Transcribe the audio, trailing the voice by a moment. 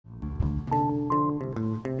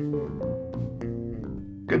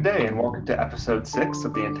Good day and welcome to episode 6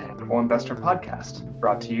 of the Intangible Investor Podcast,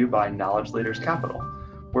 brought to you by Knowledge Leaders Capital,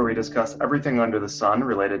 where we discuss everything under the sun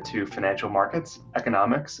related to financial markets,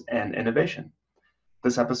 economics, and innovation.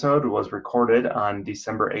 This episode was recorded on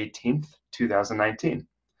December 18th, 2019.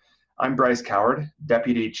 I'm Bryce Coward,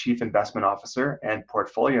 Deputy Chief Investment Officer and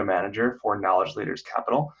Portfolio Manager for Knowledge Leaders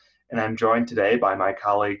Capital, and I'm joined today by my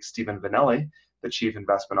colleague Stephen Vanelli, the Chief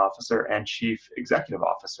Investment Officer and Chief Executive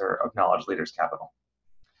Officer of Knowledge Leaders Capital.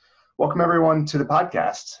 Welcome everyone to the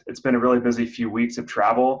podcast. It's been a really busy few weeks of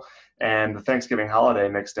travel and the Thanksgiving holiday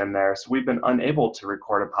mixed in there, so we've been unable to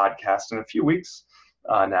record a podcast in a few weeks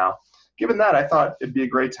now. Given that, I thought it'd be a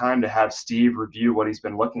great time to have Steve review what he's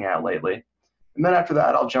been looking at lately. And then after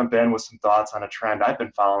that, I'll jump in with some thoughts on a trend I've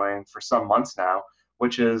been following for some months now,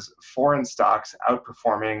 which is foreign stocks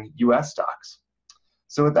outperforming U.S. stocks.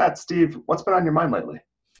 So with that, Steve, what's been on your mind lately?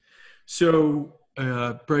 So,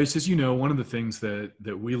 Bryce, as you know, one of the things that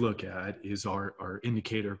we look at is our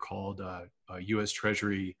indicator called U.S.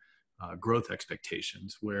 Treasury growth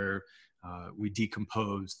expectations, where we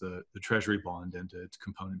decompose the Treasury bond into its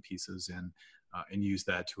component pieces and use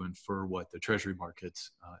that to infer what the Treasury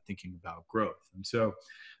market's thinking about growth. And so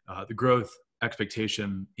the growth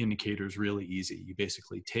expectation indicator is really easy. You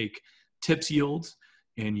basically take TIPS yields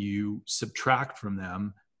and you subtract from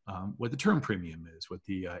them what the term premium is, what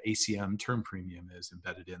the ACM term premium is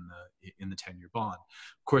embedded in the 10-year bond.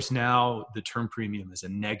 Of course, now the term premium is a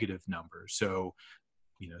negative number. So,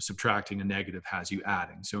 subtracting a negative has you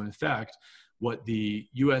adding. So in effect, what the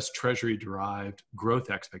U.S. Treasury derived growth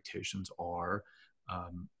expectations are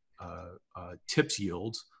TIPS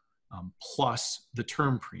yields plus the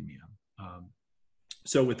term premium.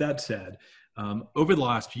 So with that said, over the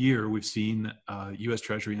last year, we've seen U.S.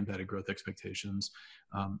 Treasury embedded growth expectations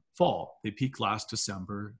fall. They peaked last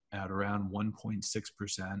December at around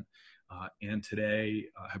 1.6%, and today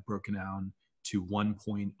have broken down to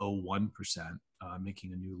 1.01%,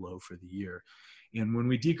 making a new low for the year. And when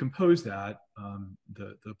we decompose that,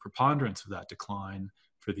 the preponderance of that decline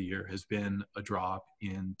for the year has been a drop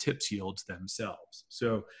in TIPS yields themselves.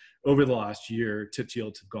 So over the last year, TIPS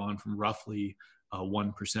yields have gone from roughly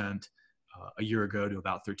 1% a year ago to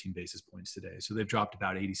about 13 basis points today. So they've dropped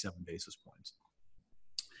about 87 basis points.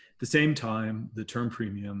 At the same time, the term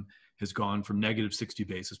premium has gone from negative 60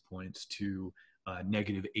 basis points to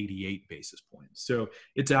negative 88 basis points. So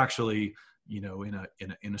it's actually,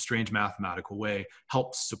 in a strange mathematical way,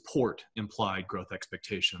 helps support implied growth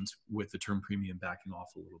expectations with the term premium backing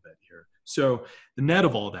off a little bit here. So the net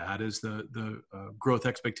of all that is the growth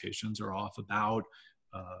expectations are off about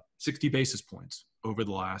 60 basis points over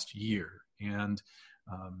the last year. And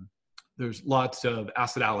there's lots of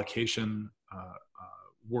asset allocation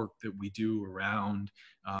work that we do around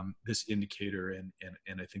this indicator. And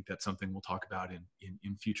I think that's something we'll talk about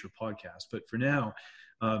in future podcasts. But for now,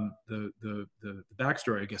 the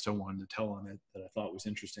backstory I guess I wanted to tell on it that I thought was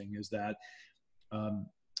interesting is that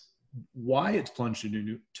why it's plunged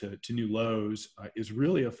to new lows is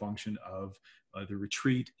really a function of the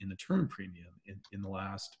retreat in the term premium in the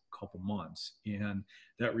last couple months. And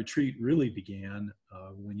that retreat really began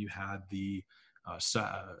when you had the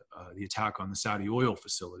attack on the Saudi oil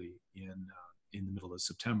facility in the middle of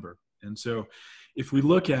September. And so if we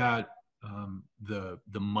look at the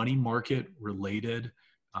money market related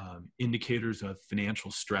indicators of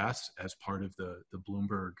financial stress as part of the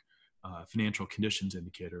Bloomberg financial conditions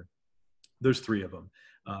indicator, there's three of them.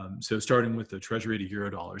 So starting with the Treasury to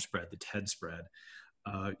Eurodollar spread, the TED spread,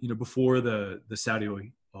 before the Saudi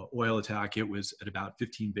oil attack, it was at about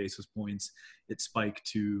 15 basis points. It spiked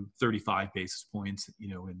to 35 basis points,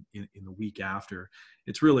 in the week after.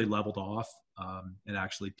 It's really leveled off. It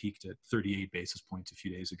actually peaked at 38 basis points a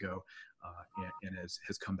few days ago, and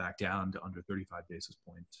has come back down to under 35 basis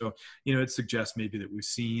points. So, it suggests maybe that we've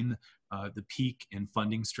seen the peak in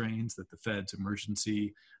funding strains, that the Fed's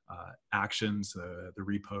emergency actions, the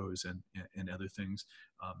repos and other things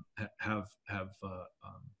have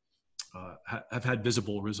had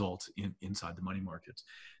visible results inside the money markets.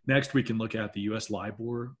 Next, we can look at the U.S.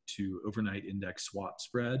 LIBOR to overnight index swap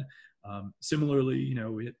spread. Similarly,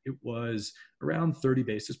 it was around 30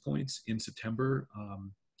 basis points in September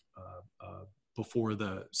before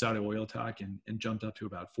the Saudi oil attack and jumped up to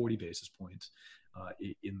about 40 basis points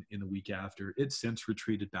in the week after. It's since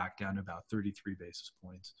retreated back down to about 33 basis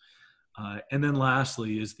points. And then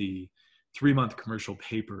lastly is the 3-month commercial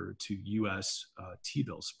paper to U.S.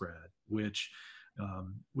 T-bill spread, which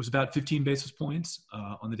was about 15 basis points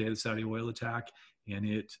on the day of the Saudi oil attack. and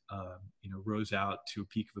it rose out to a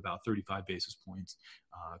peak of about 35 basis points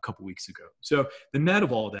a couple weeks ago. So the net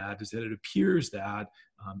of all that is that it appears that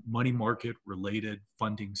money market related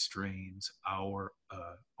funding strains are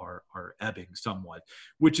ebbing somewhat,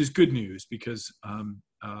 which is good news because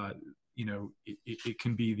it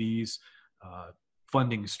can be these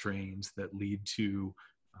funding strains that lead to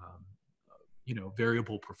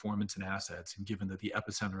variable performance in assets. And given that the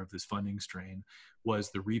epicenter of this funding strain was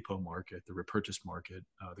the repo market, the repurchase market,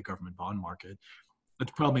 the government bond market,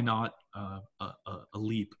 it's probably not a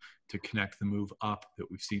leap to connect the move up that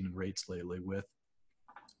we've seen in rates lately with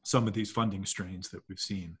some of these funding strains that we've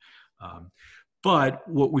seen. But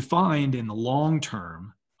what we find in the long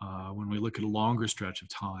term, when we look at a longer stretch of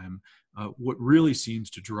time, what really seems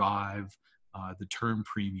to drive the term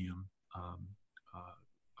premium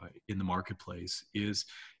in the marketplace is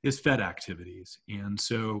Fed activities. And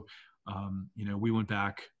so, we went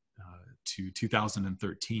back to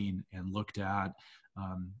 2013 and looked at,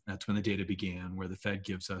 that's when the data began, where the Fed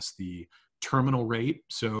gives us the terminal rate.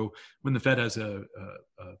 So when the Fed has a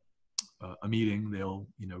meeting, they'll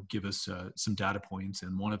give us some data points,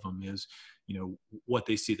 and one of them is what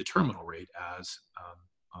they see the terminal rate as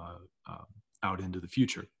out into the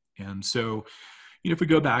future. And so if we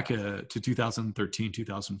go back to 2013,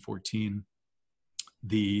 2014,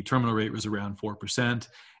 the terminal rate was around 4%,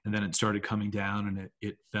 and then it started coming down, and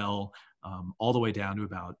it fell all the way down to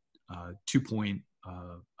about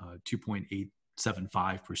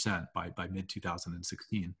 2.875% by mid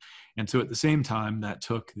 2016. And so at the same time, that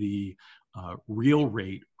took the real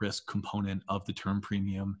rate risk component of the term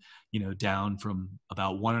premium, down from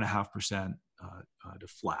about 1.5% to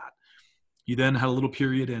flat. You then had a little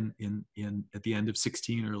period in at the end of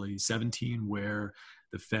 16, early 17, where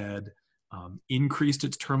the Fed increased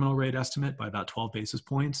its terminal rate estimate by about 12 basis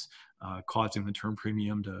points, causing the term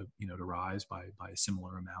premium to rise by a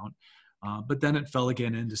similar amount. But then it fell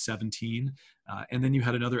again into 17, and then you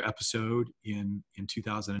had another episode in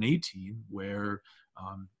 2018 where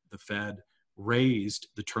the Fed raised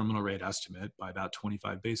the terminal rate estimate by about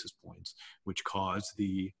 25 basis points, which caused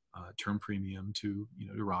the term premium to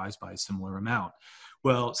rise by a similar amount.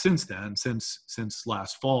 Well, since then, since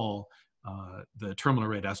last fall, the terminal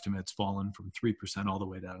rate estimate's fallen from 3% all the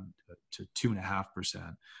way down to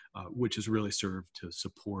 2.5%, which has really served to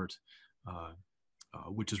support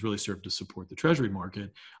the Treasury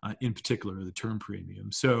market, in particular the term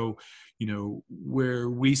premium. So, where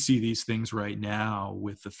we see these things right now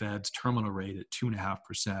with the Fed's terminal rate at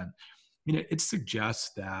 2.5%, it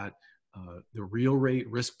suggests that the real rate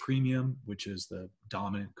risk premium, which is the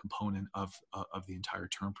dominant component of the entire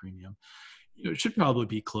term premium, it should probably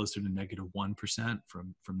be closer to -1%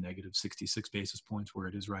 from negative 66 basis points where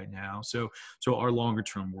it is right now. So our longer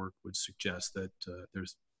term work would suggest that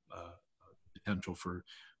there's potential for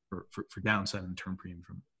downside in term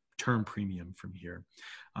premium from here.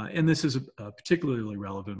 And this is particularly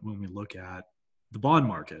relevant when we look at the bond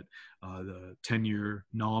market, the 10-year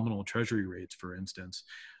nominal Treasury rates, for instance.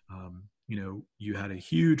 You had a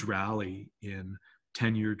huge rally in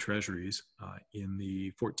 10-year Treasuries in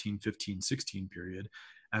the 14, 15, 16 period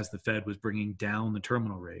as the Fed was bringing down the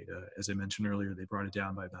terminal rate. As I mentioned earlier, they brought it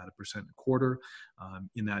down by about 1.25%.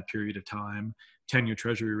 In that period of time, 10-year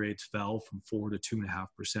Treasury rates fell from 4 to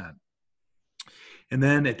 2.5%. And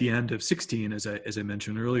then at the end of 16, as I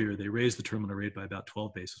mentioned earlier, they raised the terminal rate by about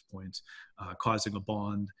 12 basis points, causing a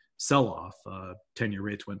bond sell-off. 10-year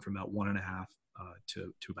rates went from about 1.5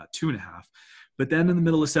 to about 2.5. But then in the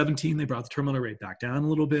middle of 17, they brought the terminal rate back down a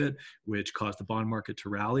little bit, which caused the bond market to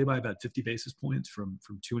rally by about 50 basis points from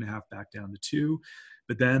 2.5 back down to 2.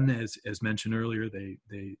 But then, as mentioned earlier, they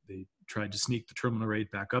tried to sneak the terminal rate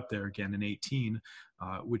back up there again in 18,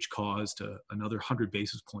 which caused another 100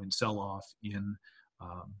 basis point sell-off in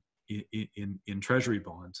Treasury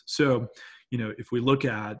bonds. So, if we look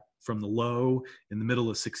at from the low in the middle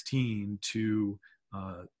of 16 to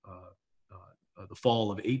the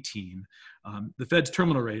fall of 18, the Fed's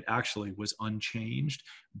terminal rate actually was unchanged,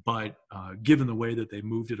 but given the way that they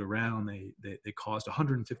moved it around, they caused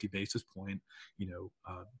 150 basis point,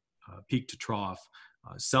 peak to trough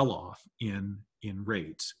sell-off in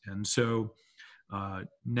rates. And so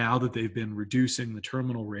now that they've been reducing the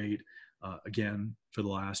terminal rate again for the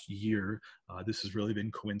last year, this has really been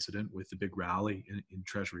coincident with the big rally in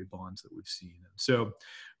Treasury bonds that we've seen. And so,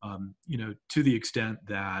 to the extent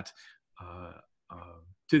that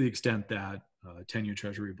 10-year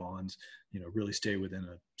Treasury bonds, really stay within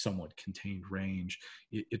a somewhat contained range,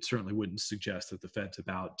 it certainly wouldn't suggest that the Fed's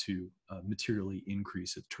about to materially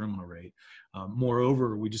increase its terminal rate.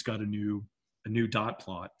 Moreover, we just got a new a new dot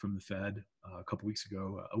plot from the Fed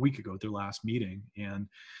a week ago at their last meeting. And,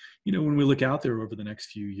 when we look out there over the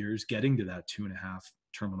next few years, getting to that 2.5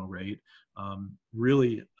 terminal rate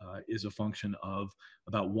really is a function of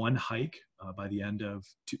about one hike by the end of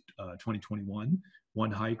 2021,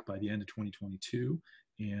 one hike by the end of 2022,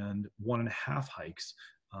 and 1.5 hikes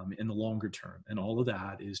in the longer term. And all of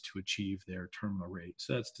that is to achieve their terminal rate.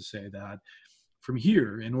 So that's to say that from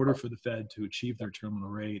here, in order for the Fed to achieve their terminal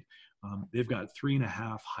rate, they've got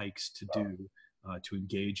 3.5 hikes to do to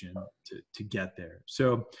engage in to get there.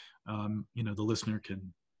 So, the listener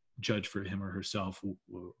can judge for him or herself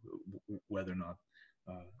whether or not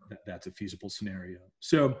that's a feasible scenario.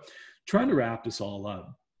 So, trying to wrap this all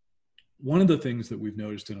up, one of the things that we've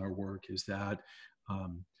noticed in our work is that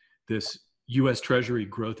this U.S. Treasury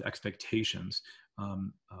growth expectations,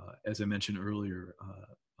 as I mentioned earlier,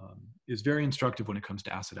 is very instructive when it comes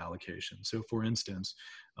to asset allocation. So, for instance,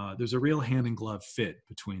 there's a real hand-in-glove fit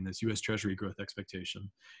between this U.S. Treasury growth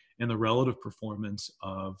expectation and the relative performance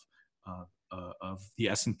of the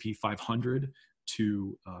S&P 500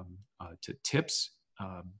 to TIPS,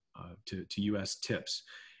 to U.S. TIPS.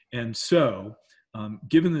 And so,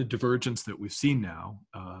 given the divergence that we've seen now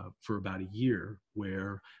for about a year,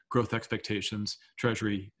 where growth expectations,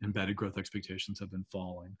 Treasury embedded growth expectations have been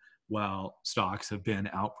falling, while stocks have been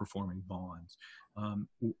outperforming bonds,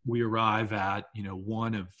 we arrive at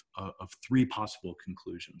one of three possible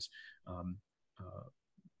conclusions.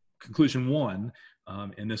 Conclusion one,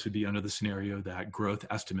 and this would be under the scenario that growth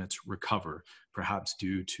estimates recover, perhaps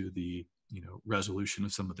due to the resolution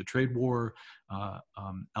of some of the trade war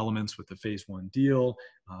elements with the phase one deal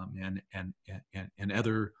and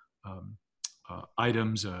other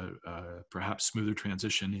items, perhaps smoother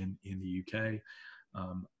transition in the UK.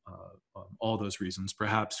 All those reasons,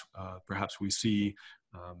 perhaps we see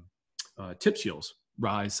TIPS yields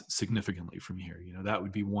rise significantly from here. That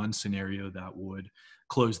would be one scenario that would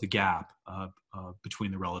close the gap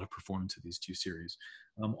between the relative performance of these two series.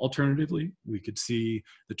 Alternatively, we could see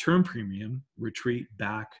the term premium retreat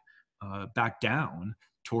back down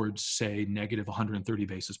towards, say, negative 130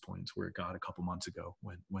 basis points, where it got a couple months ago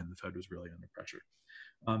when the Fed was really under pressure.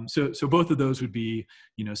 So both of those would be,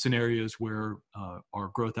 scenarios where our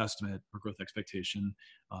growth estimate or growth expectation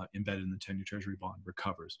embedded in the 10-year Treasury bond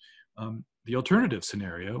recovers. The alternative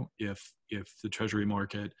scenario, if the Treasury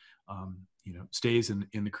market, stays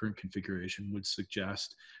in the current configuration, would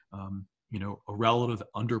suggest, a relative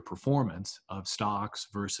underperformance of stocks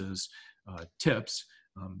versus TIPS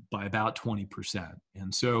by about 20%.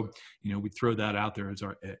 And so, we throw that out there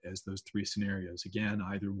as those three scenarios. Again,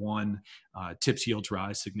 either one, TIPS yields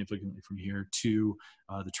rise significantly from here, two,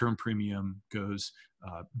 the term premium goes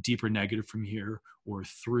deeper negative from here, or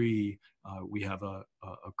three, we have a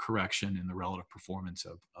correction in the relative performance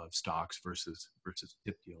of stocks versus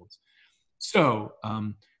TIP yields. So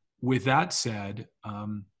with that said,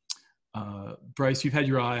 Bryce, you've had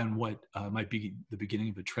your eye on what might be the beginning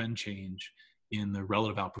of a trend change in the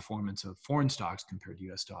relative outperformance of foreign stocks compared to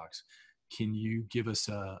U.S. stocks. Can you give us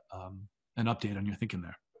an update on your thinking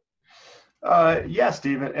there? Yeah,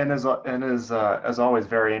 Steve, and as always,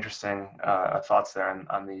 very interesting thoughts there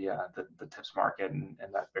on the TIPS market and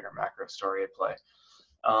that bigger macro story at play.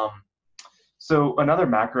 So another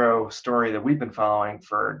macro story that we've been following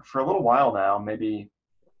for a little while now, maybe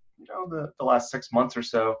the last 6 months or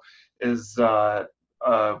so, is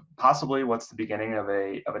possibly what's the beginning of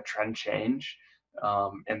a trend change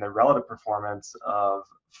in the relative performance of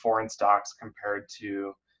foreign stocks compared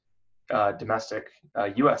to domestic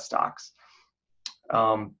U.S. stocks.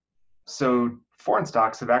 So foreign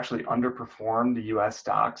stocks have actually underperformed U.S.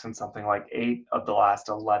 stocks in something like 8 of the last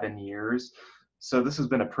 11 years. So this has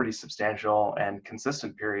been a pretty substantial and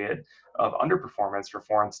consistent period of underperformance for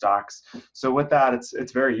foreign stocks. So with that,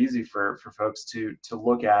 it's very easy for folks to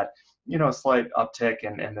look at a slight uptick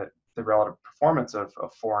in the relative performance of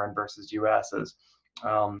foreign versus U.S. as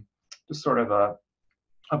just sort of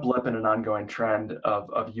a blip in an ongoing trend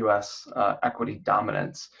of U.S. Equity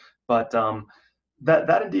dominance. But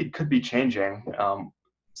that indeed could be changing.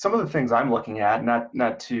 Some of the things I'm looking at,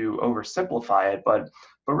 not to oversimplify it, but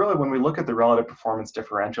really when we look at the relative performance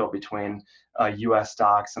differential between U.S.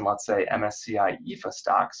 stocks and, let's say, MSCI EFA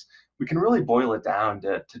stocks, we can really boil it down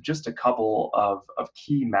to just a couple of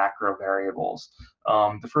key macro variables.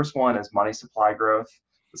 The first one is money supply growth.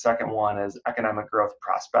 The second one is economic growth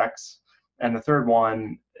prospects. And the third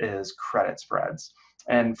one is credit spreads.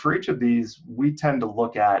 And for each of these, we tend to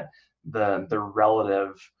look at the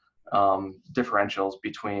relative differentials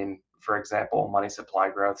between, for example, money supply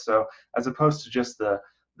growth. So as opposed to just the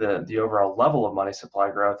overall level of money supply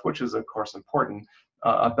growth, which is of course important,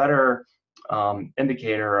 a better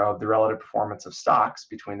indicator of the relative performance of stocks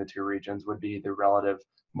between the two regions would be the relative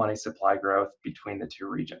money supply growth between the two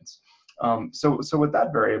regions. So with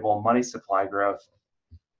that variable, money supply growth,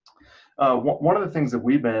 one of the things that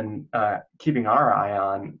we've been keeping our eye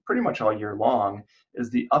on pretty much all year long is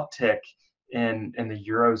the uptick in the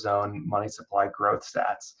Eurozone money supply growth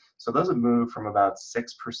stats. So those have moved from about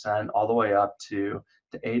 6% all the way up to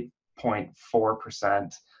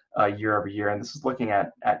 8.4% year over year. And this is looking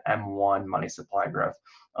at M1 money supply growth.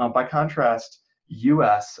 By contrast,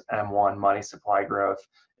 US M1 money supply growth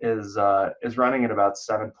is running at about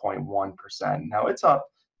 7.1%. Now it's up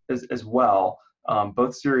as well.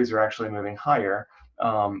 Both series are actually moving higher,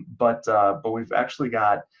 but we've actually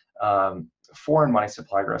got foreign money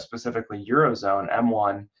supply growth, specifically Eurozone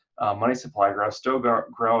M1 money supply growth, still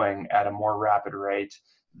growing at a more rapid rate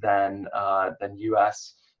than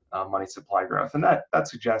US money supply growth, and that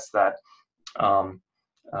suggests that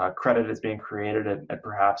credit is being created at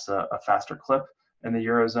perhaps a faster clip in the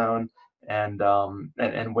Eurozone, and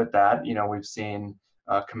with that, we've seen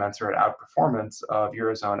commensurate outperformance of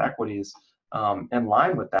Eurozone equities in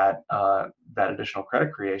line with that additional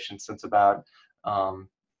credit creation since about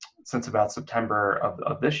September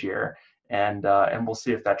of this year, and we'll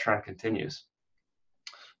see if that trend continues.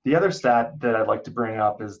 The other stat that I'd like to bring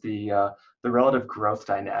up is the relative growth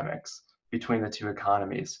dynamics between the two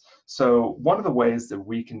economies. So one of the ways that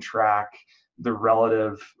we can track the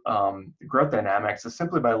relative growth dynamics is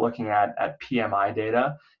simply by looking at PMI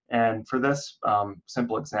data. And for this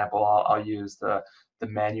simple example, I'll use the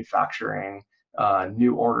manufacturing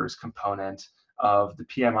new orders component of the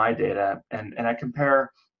PMI data, and I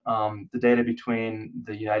compare the data between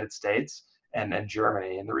the United States and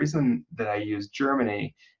Germany. And the reason that I use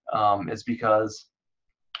Germany is because,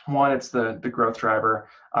 one, it's the growth driver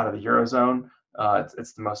out of the Eurozone.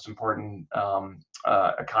 It's the most important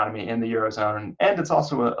economy in the Eurozone, and it's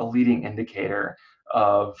also a leading indicator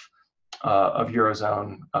of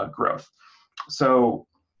Eurozone growth. So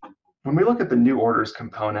when we look at the new orders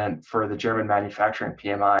component for the German manufacturing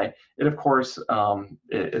PMI, it of course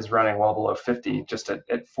is running well below 50, just at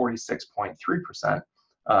 46.3%.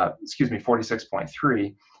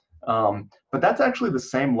 46.3. But that's actually the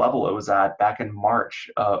same level it was at back in March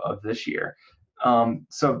of this year.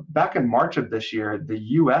 So back in March of this year, the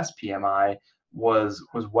U.S. PMI was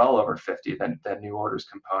well over 50, that new orders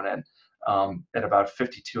component, at about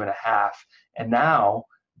 52.5. And now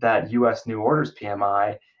that U.S. new orders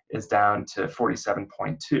PMI is down to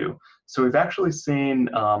 47.2. So we've actually seen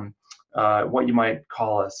what you might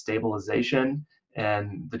call a stabilization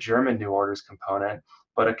in the German new orders component,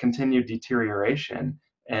 but a continued deterioration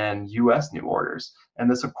in U.S. new orders.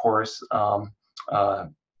 And this, of course,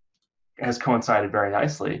 has coincided very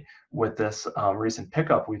nicely with this recent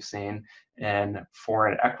pickup we've seen in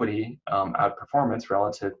foreign equity outperformance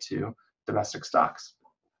relative to domestic stocks.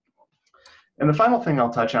 And the final thing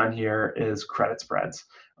I'll touch on here is credit spreads,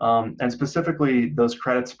 and specifically those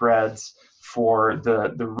credit spreads for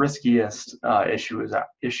the riskiest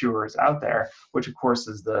issuers out there, which of course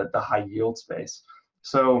is the high yield space.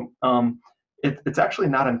 So it's actually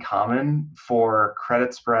not uncommon for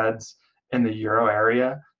credit spreads in the Euro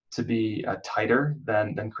area to be tighter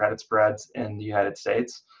than credit spreads in the United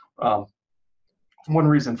States. One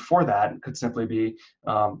reason for that could simply be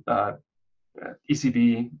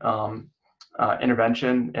ECB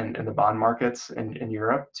intervention in the bond markets in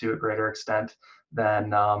Europe to a greater extent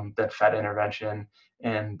than Fed intervention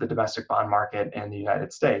in the domestic bond market in the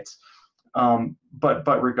United States.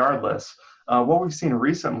 But regardless, what we've seen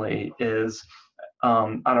recently is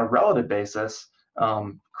on a relative basis,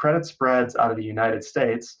 credit spreads out of the United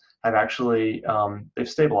States have actually, they've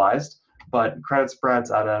stabilized, but credit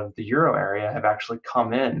spreads out of the Euro area have actually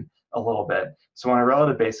come in a little bit. So on a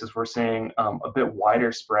relative basis, we're seeing a bit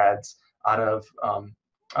wider spreads out of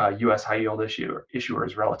U.S. high yield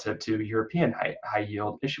issuers relative to European high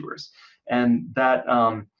yield issuers, and that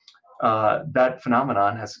that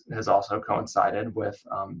phenomenon has also coincided with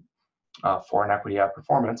foreign equity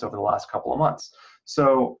outperformance over the last couple of months.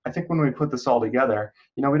 So I think when we put this all together,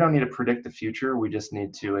 we don't need to predict the future. We just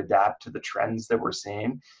need to adapt to the trends that we're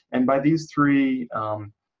seeing. And by these three,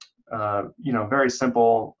 very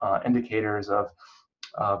simple indicators of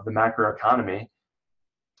the macroeconomy,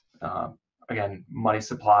 again, money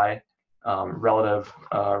supply, relative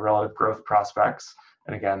growth prospects,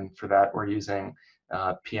 and again, for that we're using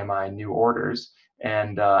PMI new orders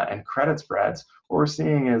and credit spreads. What we're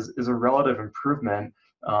seeing is a relative improvement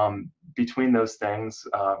between those things,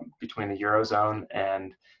 between the Eurozone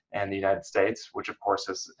and the United States, which of course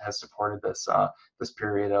has supported this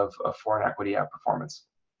period of foreign equity outperformance.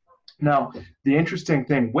 Now, the interesting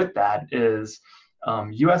thing with that is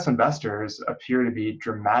US investors appear to be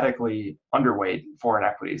dramatically underweight foreign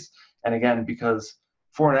equities. And again, because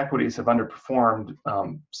foreign equities have underperformed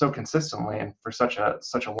so consistently and for such a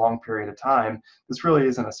long period of time, this really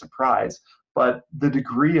isn't a surprise. But the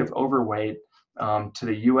degree of overweight to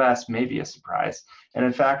the US may be a surprise. And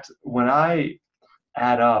in fact, when I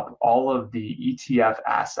add up all of the ETF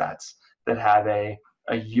assets that have a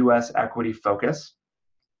US equity focus,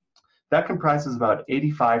 that comprises about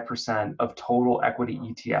 85% of total equity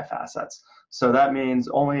ETF assets. So that means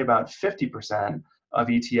only about 50% of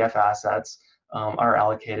ETF assets are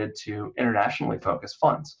allocated to internationally focused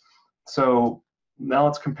funds. So now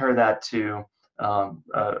let's compare that to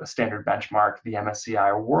a standard benchmark, the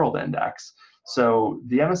MSCI World Index. So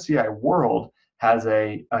the MSCI World has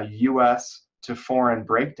a US to foreign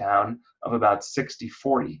breakdown of about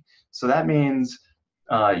 60-40. So that means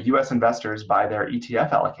US investors, by their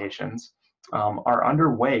ETF allocations, are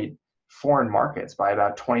underweight foreign markets by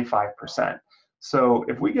about 25%. So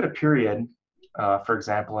if we get a period, for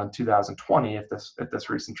example, in 2020, if this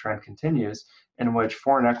recent trend continues, in which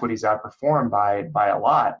foreign equities outperform by a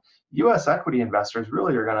lot, US equity investors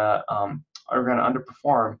really are going to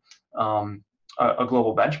underperform a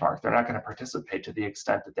global benchmark. They're not going to participate to the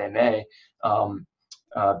extent that they may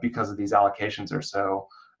because of these allocations are so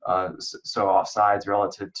offsides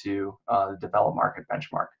relative to the developed market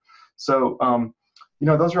benchmark. So,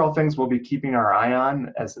 those are all things we'll be keeping our eye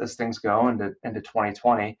on as things go into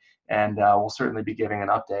 2020, and we'll certainly be giving an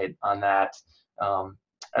update on that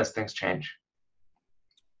as things change.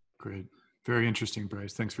 Great. Very interesting,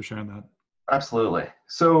 Bryce. Thanks for sharing that. Absolutely.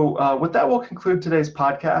 So with that, we'll conclude today's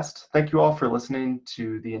podcast. Thank you all for listening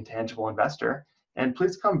to The Intangible Investor, and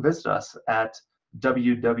please come visit us at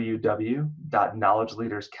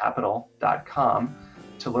www.knowledgeleaderscapital.com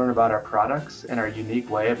to learn about our products and our unique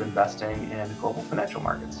way of investing in global financial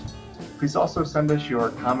markets. Please also send us your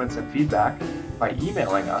comments and feedback by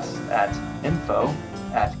emailing us at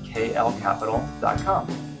info@klcapital.com.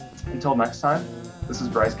 Until next time, this is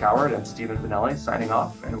Bryce Coward and Stephen Vanelli signing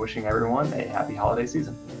off and wishing everyone a happy holiday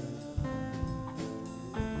season.